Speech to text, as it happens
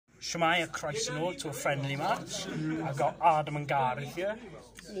Shemai, a Chrysler to a friendly match. I've got Adam and Gareth here.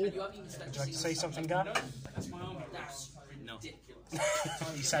 Would you like to say something, Gareth? No.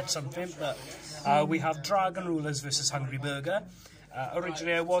 He said something, but we have Dragon Rulers versus Hungry Burger.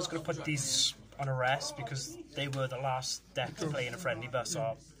 Originally, I was going to put these on a rest because they were the last deck to play in a friendly, but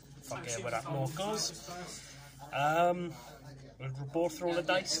so fuck it, we're at locals. We'll both roll a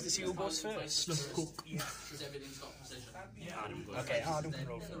dice to see who goes first. Let's cook. Okay, Adam can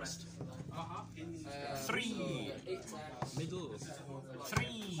roll first. 3. Middle.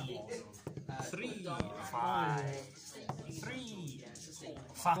 3. 3. 5. 3.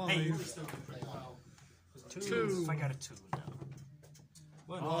 5. 2. I got a 2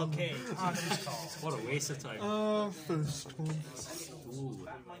 now. Okay, Adam's call. What a waste of time. First one. Ooh.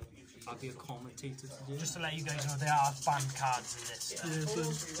 I'll be a commentator today. Just to let you guys know, there are banned cards in this. Yeah,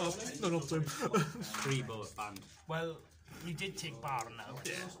 so, not them. 3 both banned. Well, we did take Baron out.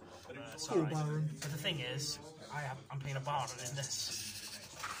 Yeah. Sorry. Baron. But the thing is, I'm playing a Baron in this.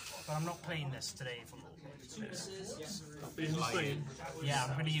 But I'm not playing this today for Insane. Yeah,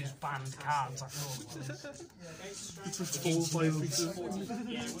 I'm going to use banned cards. It's just 4 or 5 pieces.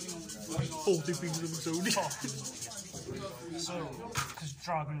 40 pieces of Sony. So, because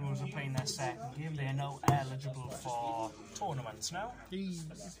Dragon Rules are playing their second game, they are now eligible for tournaments now. 5.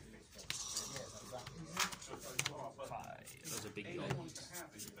 That was a big goal.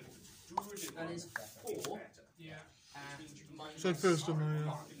 That is 4. So first one,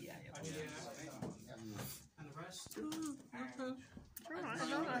 And the rest?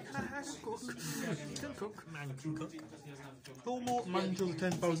 Can cook. Man can cook. No more man till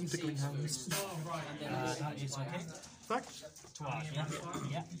 10,000 tickling hands. That is okay. Fact, To add,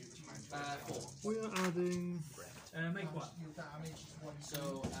 yeah. 4. we are adding. Make what?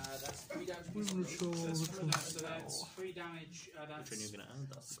 So that's 3 damage. I'm not sure So that's 3 damage. That's Which one are you going to add?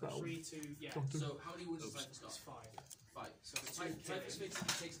 That's 3 to, yeah. So How many wounds does Typhus got? 5. So Typhus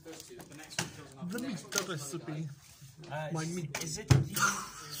takes the first 2. The next one kills another. the meat recipe. My meat. Is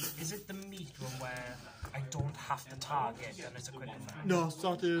it the meat one where I don't have to target and it's a quick effect? No,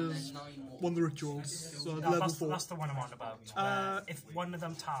 that is one of the rituals. So at level 4. That's the one I'm on about. Where if one of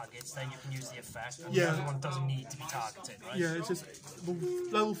them targets, then you can use the effect, and Yeah. the other one doesn't need to be targeted, right? Yeah, it's just the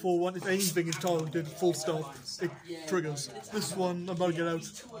level 4 one. If anything is targeted, full stop, it triggers. This one, I'm about to get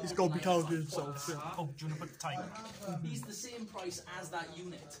out. It's got to be targeted itself. Yeah. Oh, do you want to put the time? He's the same price as that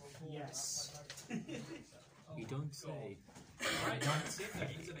unit. Yes. You don't say. Right, that's it then,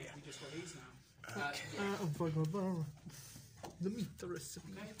 isn't it? We just got these now. The meat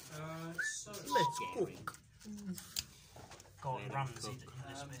recipe. So Let's cook. Go on, Ramsey,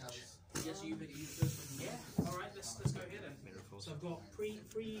 this bitch. yes, you pick the first one. Yeah. All right, let's go here then. So I've got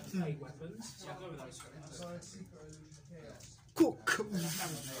pre-made weapons. So I'll go with those. Cook.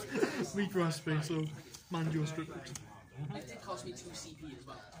 Meat recipe, so manjo strip it. It did cost me 2 CP as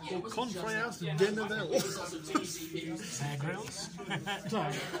well. Yeah, Or it wasn't just Confreas that. General. It was also 2 CP. Air grills.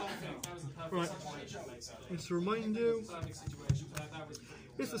 Right. Just to remind you,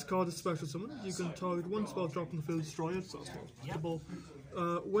 if this card is special summoned, you can target one spell drop on the field, destroy it, so that's multiple.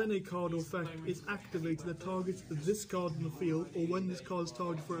 When a card or effect is activated that targets this card in the field, or when this card is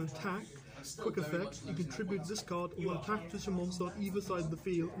targeted for an attack, quick effect, you contribute this card and will attack this monster on either side of the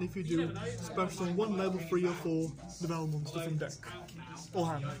field, and if you do, special on 1 level 3 or 4 develop monster from deck. Or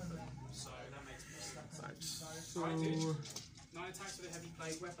hand. Right. So 9 attacks with the heavy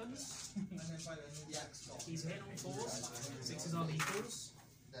blade weapons. He's hit on 4s. 6s are lethals.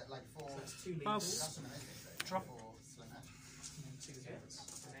 So that's 2 pass. lethals. Drop. And 2 hits.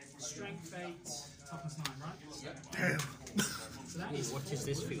 Strength 8, toughness 9, right? Damn. So that is What is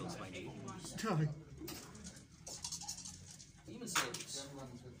this field, my dude? Demon saves.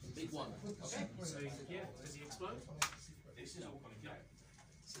 Big 1. Okay. So yeah, does he explode?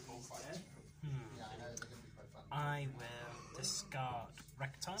 I will discard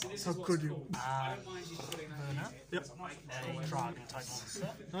Rectile. How could you? I don't mind you putting that in. Burner. Yep. A dragon type monster.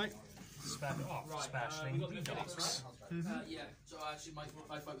 Right. Specialing Redox. Yeah, so actually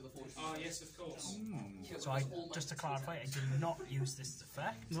I fight with a 40. Oh, yes, of course. So just to clarify, I did not use this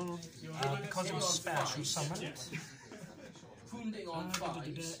effect. No. Because it was special summoned. Wounding on 5.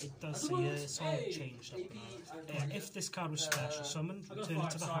 It does say it's all changed up now. If this card was special summoned, return it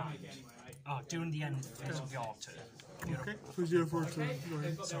to the hand. During the end phase of your turn. Okay. So 0 for 2.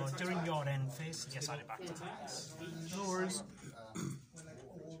 So during your end phase, it gets added back to hands. No worries.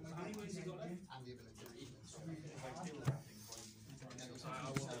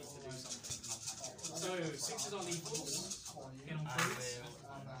 So 6s on equals. I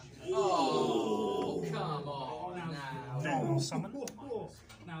Oh, come on now. will summon.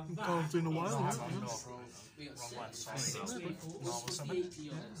 Now Carved in a while, Wrong yeah. one, sorry. 6 Normal vehicles. summon.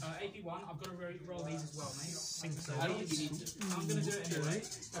 AP1, I've got to roll these as well, mate. Single I'm going to do it anyway.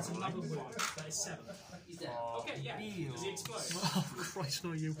 That's another 1. That is 7. Okay, yeah. Does he explode? Oh, Christ,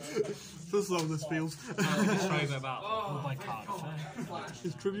 not you. This is how this feels. Sorry about Oh my card effect.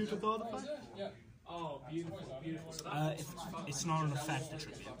 Is tribute a card effect? Oh, beautiful, beautiful. So that It's not an effect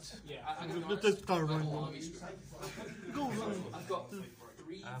attribute. This card right now. Go on.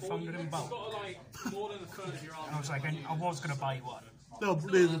 Found it in bulk. got like more than a third of your arm. I was like, I was going to buy one. No,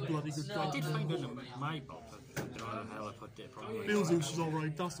 there's a bloody good I card. did find it in my book, but I don't know how I put it. Probably. Bill Zeus is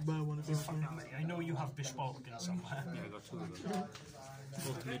alright, that's the bad one if it's fine. I know you have Bishbalkin somewhere. Yeah, I got 2 of them.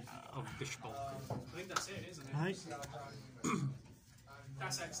 Ultimate of Bishbalk. I think that's it, isn't it? Right.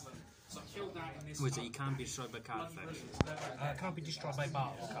 That's excellent. So I killed that in this. Was it? You can't be destroyed by card effects. Can't be destroyed by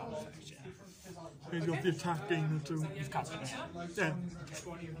battle card effect, yeah. He's got the attack gainer too. You've cut it, Yeah.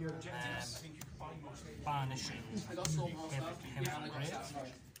 Destroy any of your objectives. Banishing him from the grave.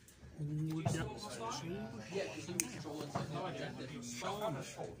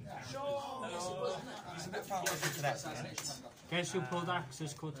 Guess who pulled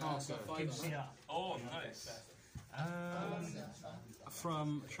Axis Kotaka? Yeah. Oh, nice.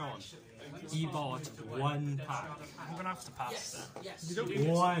 From Sean. He bought 1 pack. I'm going to have to pass that.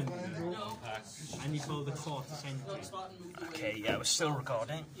 1. And he pulled the 4th century. Okay, yeah, we're still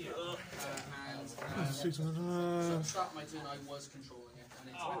recording. Start my turn, I was controlling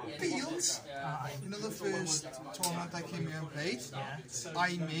it. Fields? You know the first tournament I came here and played?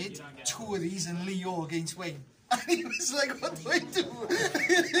 I made 2 of these in Leo against Wayne. And he was like, what do I do?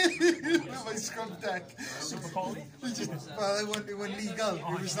 With my scrum deck. Super quality? He just, well, it went legal.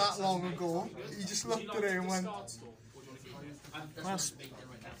 It was that long ago. He just looked at it and went, Pass.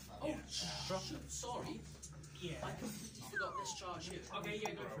 Oh, sorry. Yeah. I completely forgot this charge here. Okay,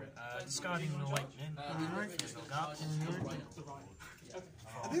 yeah, go for it. Discarding the lightning.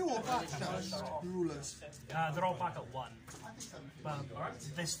 are they all back now? Rulers. They're all back at 1. But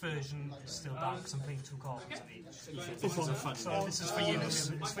this version is still back because I'm playing 2 copies of each. This is a fun So this is for you. It's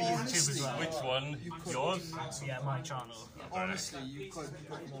for YouTube as well. Which one? Yours? Yeah, my channel. Honestly, you could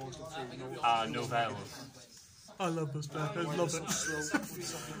put more to Nouvellez. I love this deck, I love it.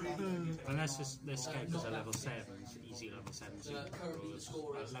 And that's just this guy because they're level 7s, easy level 7s.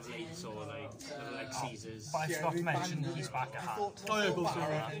 Level 8, so like Caesars. But I forgot to mention he's back at hand. Oh yeah, go for it.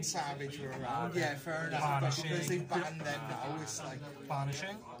 Barrett and Savage were around. Yeah, fair enough. But because they banned them now, it's like,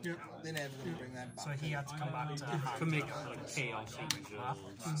 Banishing. Yeah. they're never going to bring them back. So he had to come back to hand. Can make like chaos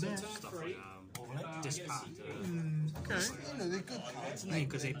angels, stuff like that. Dispatch. Okay. You know, they're good cards.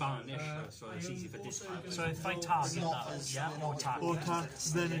 Because they banish, so it's easy for dispatch. So if I target that, yeah, or attack. Or attack,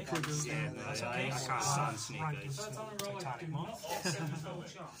 then it triggers. Yeah, That's I okay. can't stand snake Ranking eyes. Titanic Moth.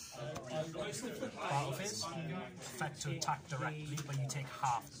 Battle phase. Effect to attack directly, but you take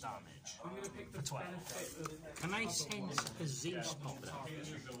half the damage. For 12. Can I sense a Zeus pop out?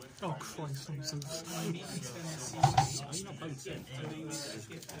 Oh Christ, I'm so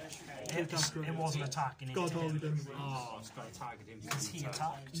It wasn't attacking it. God hold him. Oh, it's got to target him. Because he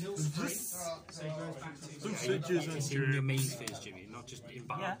attacked. Two switches It's and in your main phase, Jimmy, not just in Yeah,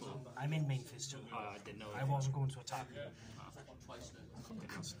 battle. I'm in main phase too. I didn't know. I wasn't going to attack him.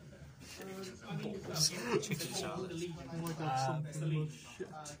 Chicken salad. oh my god, something but shit.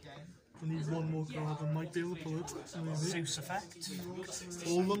 I need one more card, I might be able to pull it. Maybe. Zeus effect.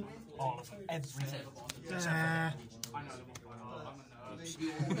 All of them? All of them. Everything.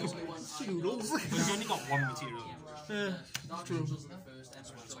 Noodles. We've only got 1 material. Yeah, it's true.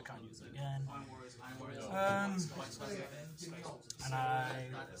 So I can't use it again. And I...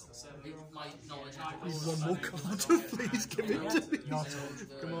 Need one more card, please give it to me.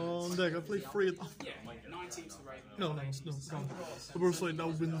 Come on, Dick, I play 3 of them. Yeah, 19's the rate. No, come on. The worst like that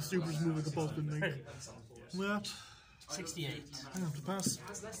would been the stupidest move at the boss didn't make. Yeah, 68. I have to pass.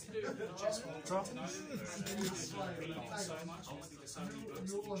 Drop.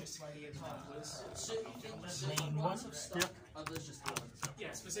 Main one. Yeah.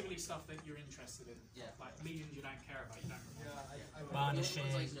 Yeah, specifically stuff that you're interested in. Like legions you don't care about, you don't. Banishing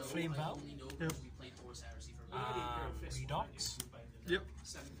Flame Bell. Yep. Redox. Yep.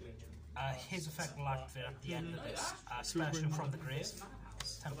 His effect will activate at the end of this. Special from the grave.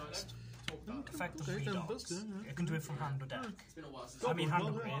 Tempest. Effect of Okay, Redox. Tempest, yeah. You can do it from hand or deck. I mean hand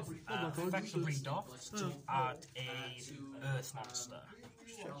or grave. Effect of Redox to add a Earth monster.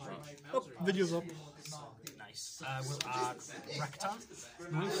 Oh, video's up. Nice. We'll add Rectum.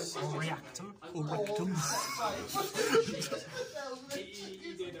 Or Reactum. Or rectum.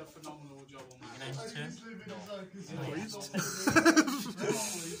 He did a phenomenal job on that. Turn.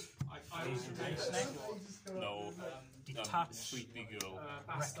 Please. snake. No. Detach. Sleepy girl.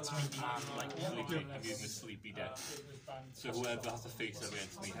 Rectum man, like Sleepy, I'm using a sleepy deck. So whoever has to face them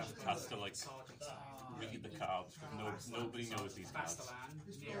against me has to like read the cards. Nobody knows these cards.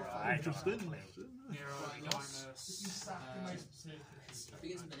 I don't know. Nero, Primus,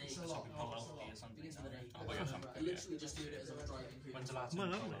 Begins with an H. Begins with an Oh, I guess I'm I literally just do it as I was driving here. When's the last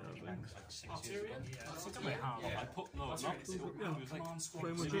Man, time I'm you like, played? Like 6 years ago. Arterial? I think I might have. I put no, not. It was like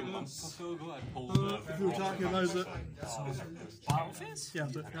Pretty much maybe a it. month or so ago. I pulled If you attack, you lose it. Battlefields? Yeah,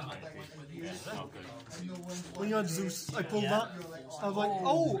 but, yeah. Not good. When you had Zeus, I pulled that. I was like,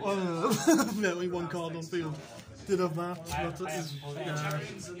 yeah, only one card on field. Did have that. That's it. Yeah.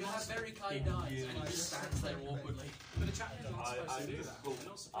 You have very kind eyes, and he just stands there awkwardly. But the champions aren't supposed to do that. They're not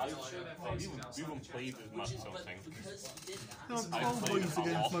supposed to show their We faces. haven't played as much, I don't But think. because he did I that, have 12 ways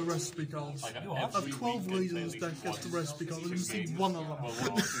against my recipe cards. Like, I have 12 ways in this deck against the recipe cards, and you see one of Well,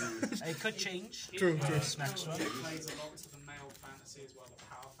 them. one or two. It could change. True, true. This next one. He plays a lot to the male fantasy as well, the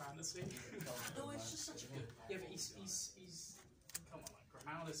power fantasy. no, it's just such a good. Yeah, but he's come on, like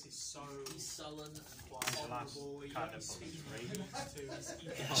Grimaldi is so He's sullen and honourable. Kind of He's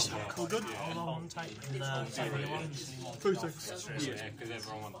All good? Hold on one tight. And the one. 2-6. Yeah, because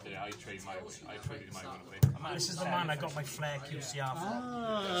everyone wanted it. I traded my way. This is the man I got my Flare QCR from.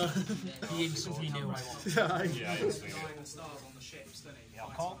 Ah. He instantly knew I wanted. Yeah, I, Yeah, I instantly did. the stars on the ships, doesn't he? Yeah,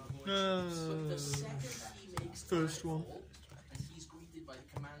 Carl. The second he makes First one. and he's greeted by the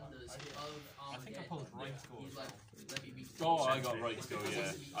commanders of I think I pulled right score. He's like, let me be. Oh, I got right go,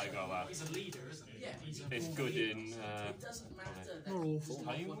 yeah. I got that. He's a leader, isn't he? Yeah. It's good in It doesn't matter that not awful.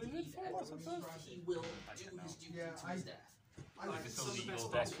 time with it for or something? he will do his duty to his death. It's a legal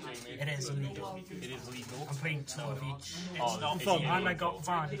deck, Jamie. It is illegal. It is legal. I'm playing 2 of each. Oh, no, it's And I illegal. got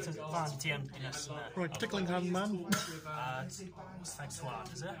vanity emptiness in there. Right, tickling hand man. What's thanks to that,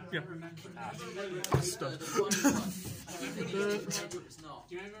 is it? Yeah. The funny one, I think he gets promoted, it's not.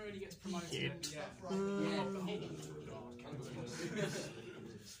 Do you remember when he gets promoted?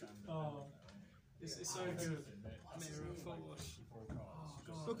 Oh, it's so good. Mirror forward.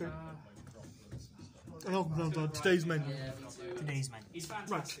 Okay. And I'll come down to today's menu. Today's man. He's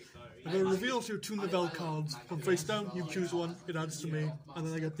fantastic though. I'm going to reveal to you 2 Nouvelle cards. From face down, you choose one, it adds to me, and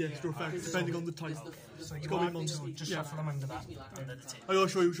then I get the extra effect depending on the type. So you It's got to be want monster. to just Yeah. shuffle them under that, under the table. I gotta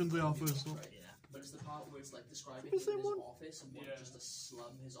show you which ones they are first. So. But it's the part where it's like describing Is there his one? office and what just a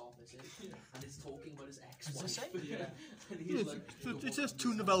slum his office is, and it's talking about his Does it say? ex-wife. Yeah, and Yeah, he's like, it says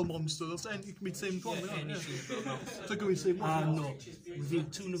 2 Nouvelle monsters, and it can be the same one. Yeah. So it could be the same one. No. Reveal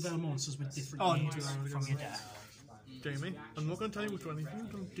 2 Nouvelle monsters with different Oh, names no. from your deck. Jamie, I'm not going to tell you which one. If you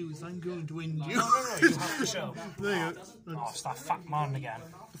don't do is I'm going to win you. No, you have to show. There you go. Oh, it's that fat man again.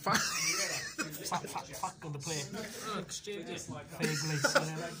 Fa- Fat on the plate. Vaguely.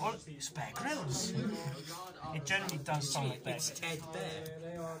 Oh, spare grills. It generally does sound like that. It's Ted Bear.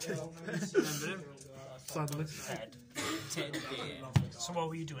 Remember him? Sadly. Ted Bear. So what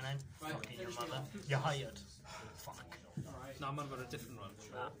were you doing then? Fucking your mother. You're hired. Fuck. No, I'm on about a different one.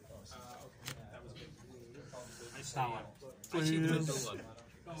 It's that one. Please. Do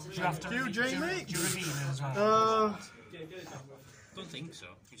you have to You, Jamie? Do you reveal it as well? Don't think so.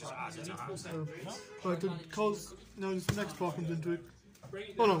 You just add it to hand. Right, because now the next part comes into it.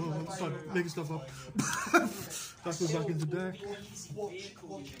 Oh no, sorry, making stuff up. That goes back into deck.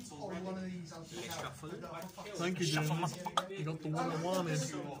 Thank you, Jamie. You got the one I wanted. That's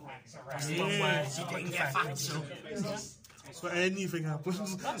the one where you didn't get back, so. So anything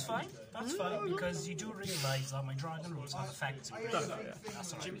happens. That's fine. That's fine because you do realise that my dragon rules have effects. That's all right.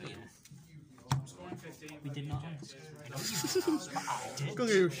 We did not ask. But I did. Go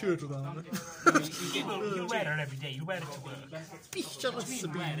get your shirt with that. You wear it every day. You wear it to work. Be jealous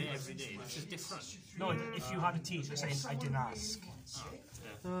of me. Every day. It's just different. No, if you had a t-shirt saying I didn't ask.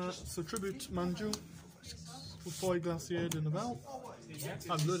 So tribute Manju. Before Glacier de Nouvelle.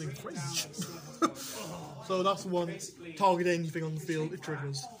 I'm learning French. So that's one. Target anything on the field, it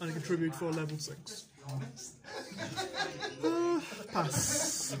triggers. And it can tribute for level 6.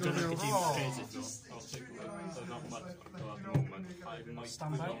 Pass.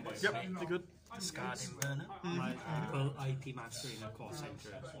 Stand by. Yep, you're good. Discarding burner. Well, IP Master in a core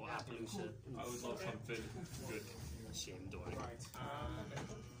center or Appaloosa. I would love something good. Shame, don't I?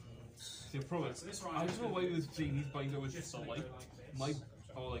 The problem is, I don't know why this Jamie's binder was so like my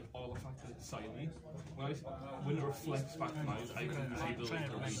all the fact that it's silent. When it reflects back to my eyes, I can usually able to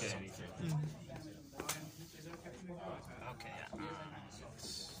read anything. Okay, yeah.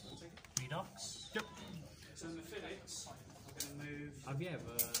 Redox. Yep. So the Phoenix, I'm going to move Have you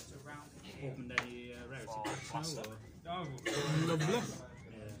ever opened any rarity packs now? Or? Oh, Lovely.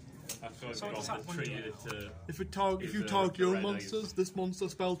 that's So I've got to treat it to... If you target your own monsters, this monster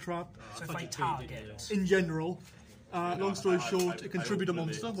spell trap, So if I target... in general, long story short, it can tribute a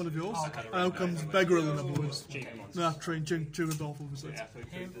monster, one of yours, and out comes Beggaril in other words. No, train, Chainman's off, obviously.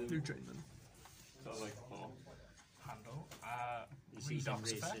 New Chainman. So like, oh. Handle. You see some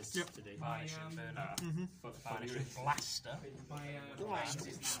Redox effect. races Yep. today. Banishing Burner. Banishing Blaster.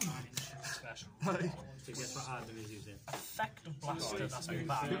 Special. So guess what Adam is using? Effect of Blaster that's been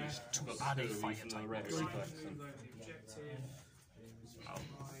banished to add a fire type.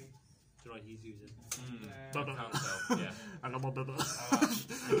 Right, he's using. Can't tell, yeah. And I'm a bit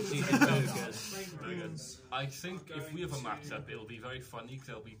He's using burgers. I think if we have a matchup, it'll be very funny because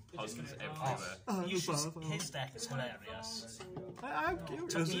there'll be puns everywhere. His deck is hilarious. I'm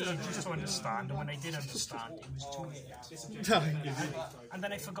Took me curious. ages to understand, and when I did understand, it was too late. And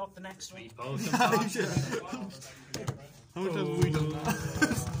then I forgot the next week. How much have we done that?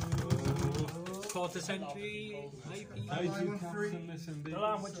 Quarter century, maybe.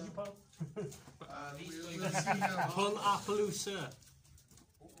 Alarm, what did you pull? Pull Appaloosa.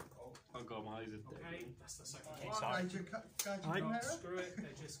 Oh god, my eyes are dead. That's the second. Okay, sorry. Screw it.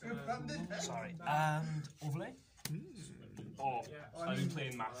 They're just gonna. Sorry. And overlay? Oh, I've been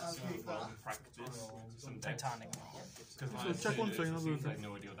playing maths as well in practice. Some Titanic. Because check one thing, I another have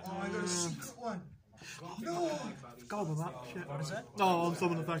no idea what that Oh, I got a secret one. No! God, on that shit. What is it? No, I'm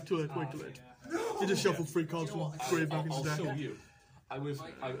summoning the fact too late, way too late. You just shuffled 3 cards from 3 back into I'll the show deck. you. I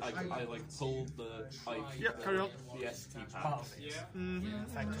like pulled the Yep, carry on. the ST pack. Part of it.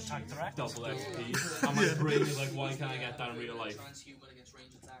 Effect of attack direct. Double XP. And my brain is like, why can't I get that in real life?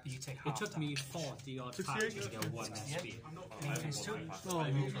 You take It half took that. me 40 odd packs to get 1 SP. Phase 2. Oh,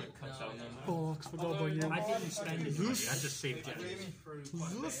 I need to like cut down them. box, forgot about you. I didn't spend it, I just saved it.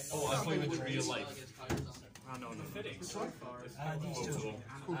 Oh, I thought you meant in real life. I know, no. These two.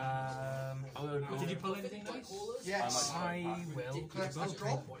 Did you pull anything nice? Yes. I will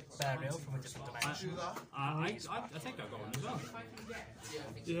burial from a different dimension. I think I got one as well.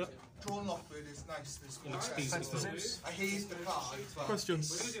 Yeah. Drawn Lockwood is nice. This one. Effect of Zeus. I hate the card. But Question.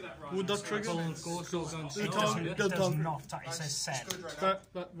 Would that trigger? Pull Ghost Organ You Stone. can't It get does done. not. It says send. good right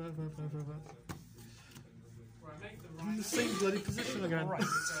now. In the same bloody position again. Right.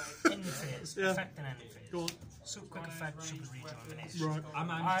 End phase. Yeah. Effect and end phase. Go on. Super quick effect, super rejuvenation. Right. I I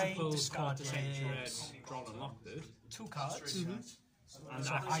managed to pull discarded Quarter Century Drawn and Lockwood. 2 cards. And So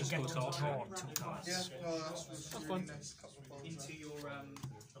that I just get goes to off. draw 2 cards. Yeah, no, that's fine. really nice. Couple of balls. Into your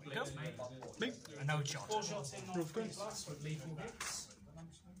Go. Me? And now it's yours. 4 shots in on Rough 3 dice. plus with lethal hits. So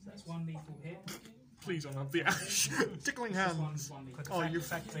that's 1 lethal hit. Please don't have the ash. Tickling hands. One lethal. Quick Oh, effect, you.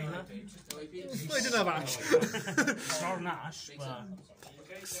 effect Vela. I didn't have ash. It's not an ash, but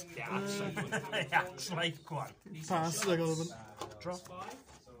it acts like one. Pass, I got one. Drop.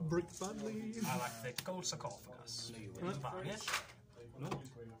 Brick badly. I like the gold sarcophagus. Vanish. No.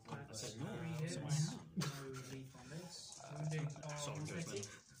 I said no.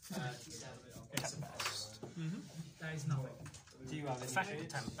 Tempest. That is nothing. Do you have Effect of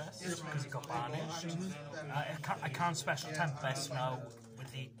Tempest, because it got banished. I can't special Tempest now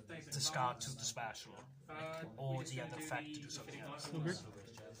with the discard to the special. Or the other effect to do something else. Okay.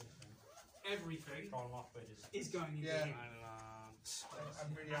 Everything is going into Yeah. here.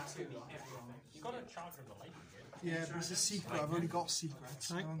 I'm really happy with that. You got a charge of the light. Yeah, but it's a secret. I've already got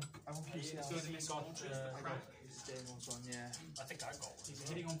secrets. I won't use it. So then it's got I got the game ones on, yeah. I think I got one. he's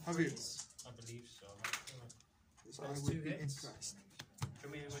hitting on Have you? 3s. I believe so. So I would be interested.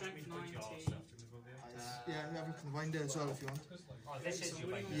 Strength 90. Yeah, you have a combined there as well if you want. Oh, this is your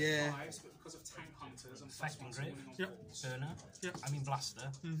light. Yeah. Fives, but because of tank hunters and Effect and grave. Yep. Burner. Yep. I mean blaster.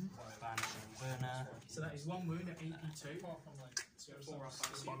 Banishing burner. So that is 1 wound at 82. So 4 up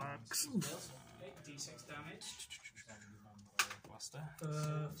by Bollocks. D6 damage. Blaster. 4.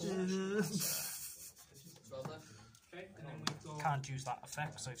 Okay, and then we've got Can't use that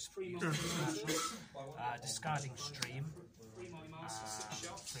effect because I've 3 used multi discarding stream. 3 multi masks, 6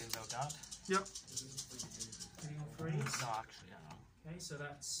 shots. Flames out dart. Yep. Hitting on 3s. No, actually, I know. Okay, so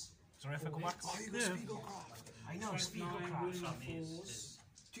that's Sorry if I go back. Oh, you got Yeah. Spiegelcraft. I know, strength Spiegel 9, Craft wound on on these. 4s.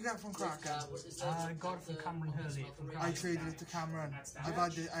 Do you get it from Kraken? I got it from Cameron Hurley. From I traded it to Cameron.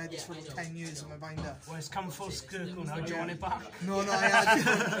 I had this for 10 years in my binder. Well, it's come full circle now. Do you want it back? No, I had it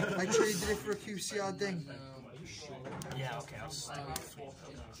for, I traded it for a QCR ding. Yeah, okay. I'll stay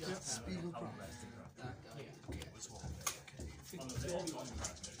Spiegelcraft.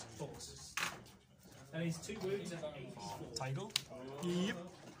 That is 2 wounds at 84. Title. Yep.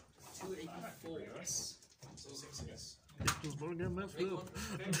 284. Yes. So 6 hits. Just don't get messed up.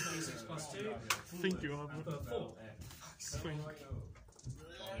 Okay, 26 plus 2. Think you have it. 4. Think.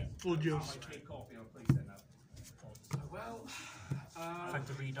 Or just? Well, Thank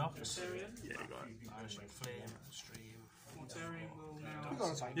the redox. Mortarian. Yeah, you got it. Flame, stream. Mortarian will now. You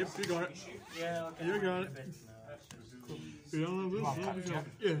got it. Yep, you got it. Yeah, okay. You got it. You don't know this? Yeah, we got it.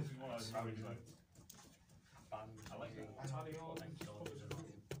 Yeah.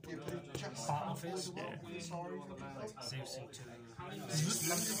 Battle phase. Zeus into. I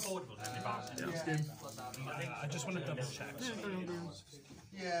just want to double check.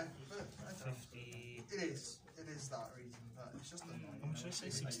 Yeah, but I don't know. 50. It is that reason, but it's just annoying. How much did I say?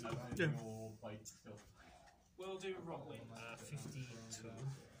 60. Yeah. We'll do Rockland. 52. So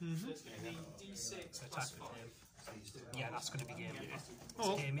it's going to be D6 plus 5. Yeah, that's going to be game.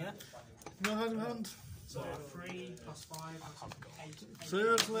 Oh. Game, yeah? No hand in hand. So 3 plus 5 plus 8.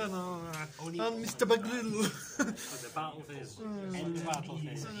 Seriously, no. And Mr. Bagrill. The battle phase. End of battle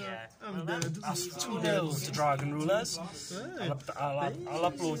phase, yeah. I'm dead. That's 2-0 to Dragon Rulers. I'll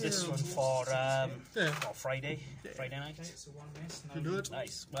upload this one for Friday night. So 1 miss. You do it.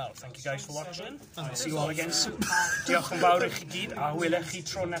 Nice. Well, thank you guys for watching. I'll see you all again soon. Diolch yn fawr i chi gyd, a welech chi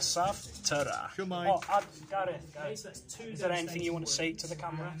tro nesaf. Ta-ra. Shwmae. Oh, Gareth, is there anything you want to say to the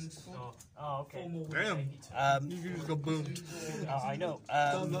camera? Oh, okay. Damn. You just got boomed. I know.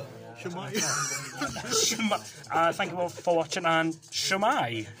 Shwmae. Thank you all for watching, and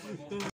Shumai.